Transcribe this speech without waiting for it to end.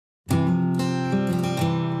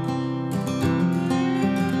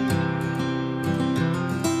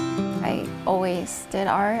always did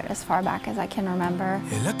art as far back as I can remember.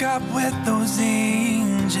 You look up with those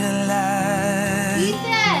angel eyes.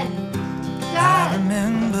 Ethan! I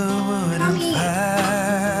remember what I'm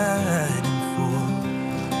fighting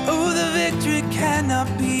for. Oh, the victory cannot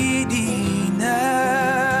be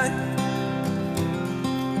denied.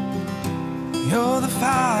 You're the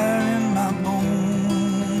fire in my bones.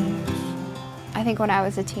 I think when I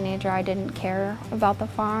was a teenager, I didn't care about the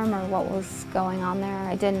farm or what was going on there.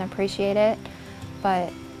 I didn't appreciate it,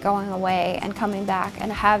 but going away and coming back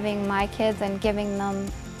and having my kids and giving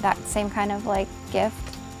them that same kind of like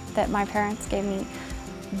gift that my parents gave me,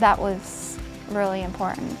 that was really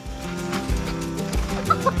important.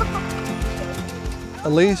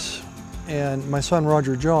 Elise and my son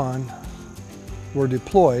Roger John were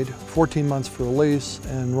deployed, 14 months for Elise,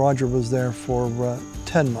 and Roger was there for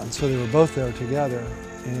 10 months. So they were both there together,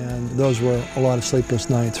 and those were a lot of sleepless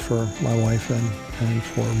nights for my wife and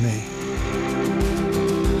for me.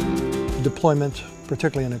 Deployment,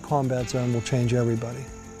 particularly in a combat zone, will change everybody.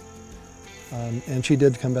 And she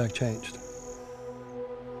did come back changed.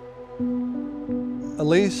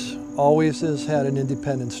 Elise always has had an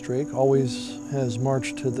independent streak, always has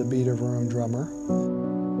marched to the beat of her own drummer.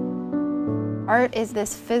 Art is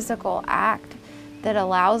this physical act that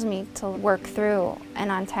allows me to work through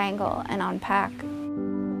and untangle and unpack.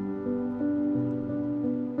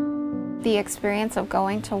 The experience of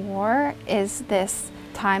going to war is this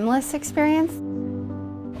timeless experience.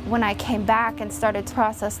 When I came back and started to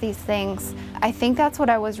process these things, I think that's what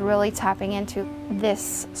I was really tapping into,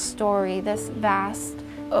 this story, this vast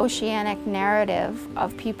oceanic narrative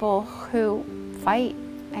of people who fight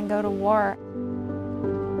and go to war.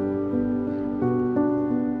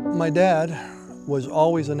 My dad was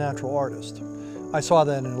always a natural artist. I saw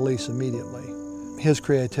that in Elise immediately. His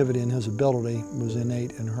creativity and his ability was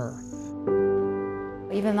innate in her.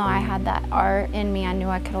 Even though I had that art in me, I knew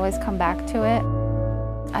I could always come back to it.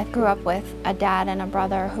 I grew up with a dad and a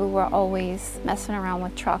brother who were always messing around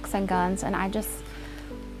with trucks and guns, and I just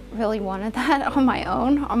really wanted that on my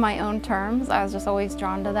own terms. I was just always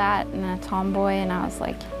drawn to that, and a tomboy, and I was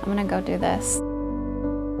like, I'm gonna go do this.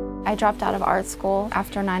 I dropped out of art school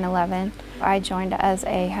after 9/11. I joined as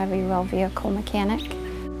a heavy rail vehicle mechanic.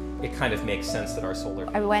 It kind of makes sense that our solar...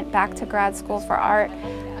 I went back to grad school for art,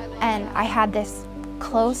 and I had this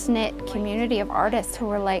close-knit community of artists who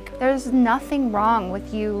were like, there's nothing wrong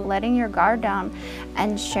with you letting your guard down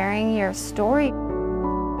and sharing your story.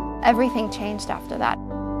 Everything changed after that.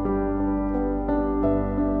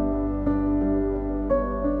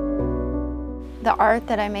 The art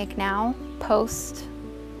that I make now,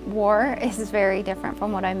 post-war, is very different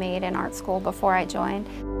from what I made in art school before I joined.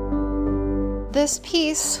 This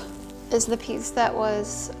piece is the piece that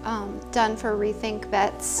was done for Rethink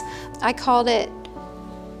Vets. I called it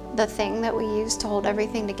the thing that we use to hold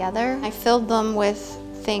everything together. I filled them with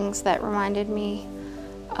things that reminded me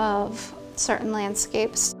of certain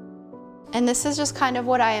landscapes. And this is just kind of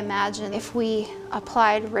what I imagine if we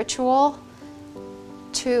applied ritual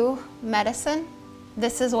to medicine.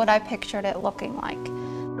 This is what I pictured it looking like.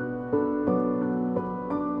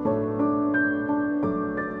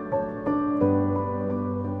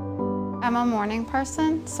 I'm a morning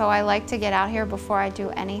person, so I like to get out here before I do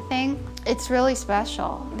anything. It's really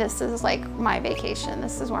special. This is like my vacation.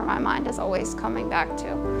 This is where my mind is always coming back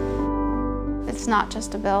to. It's not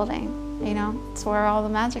just a building, you know? It's where all the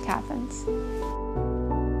magic happens.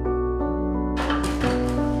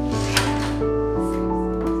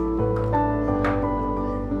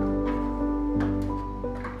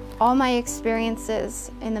 All my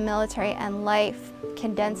experiences in the military and life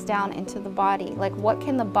condensed down into the body. Like, what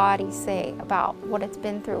can the body say about what it's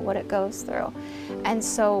been through, what it goes through? And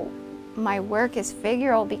so my work is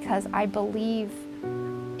figural because I believe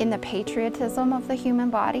in the patriotism of the human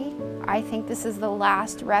body. I think this is the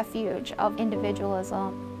last refuge of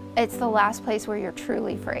individualism. It's the last place where you're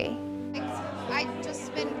truly free. I've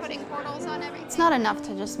just been putting portals on everything. It's not enough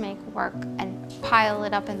to just make work and pile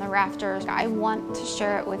it up in the rafters. I want to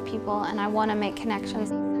share it with people, and I want to make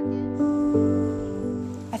connections.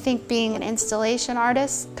 I think being an installation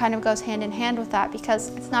artist kind of goes hand in hand with that, because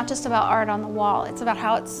it's not just about art on the wall. It's about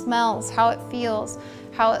how it smells, how it feels,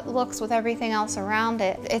 how it looks with everything else around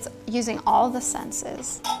it. It's using all the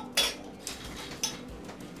senses.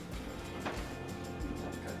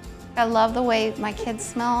 I love the way my kids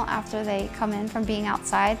smell after they come in from being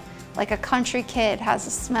outside. Like a country kid has a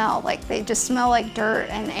smell, like they just smell like dirt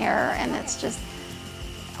and air, and it's just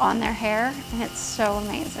on their hair, and it's so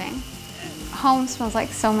amazing. Home smells like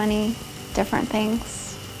so many different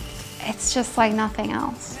things. It's just like nothing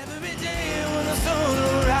else. Every day when the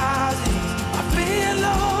sun rises, I feel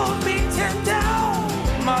love beating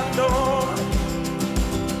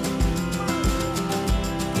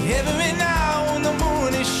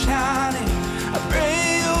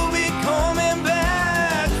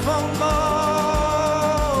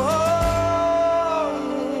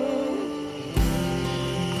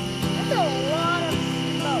still a lot of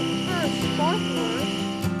smoke. For a fourth floor.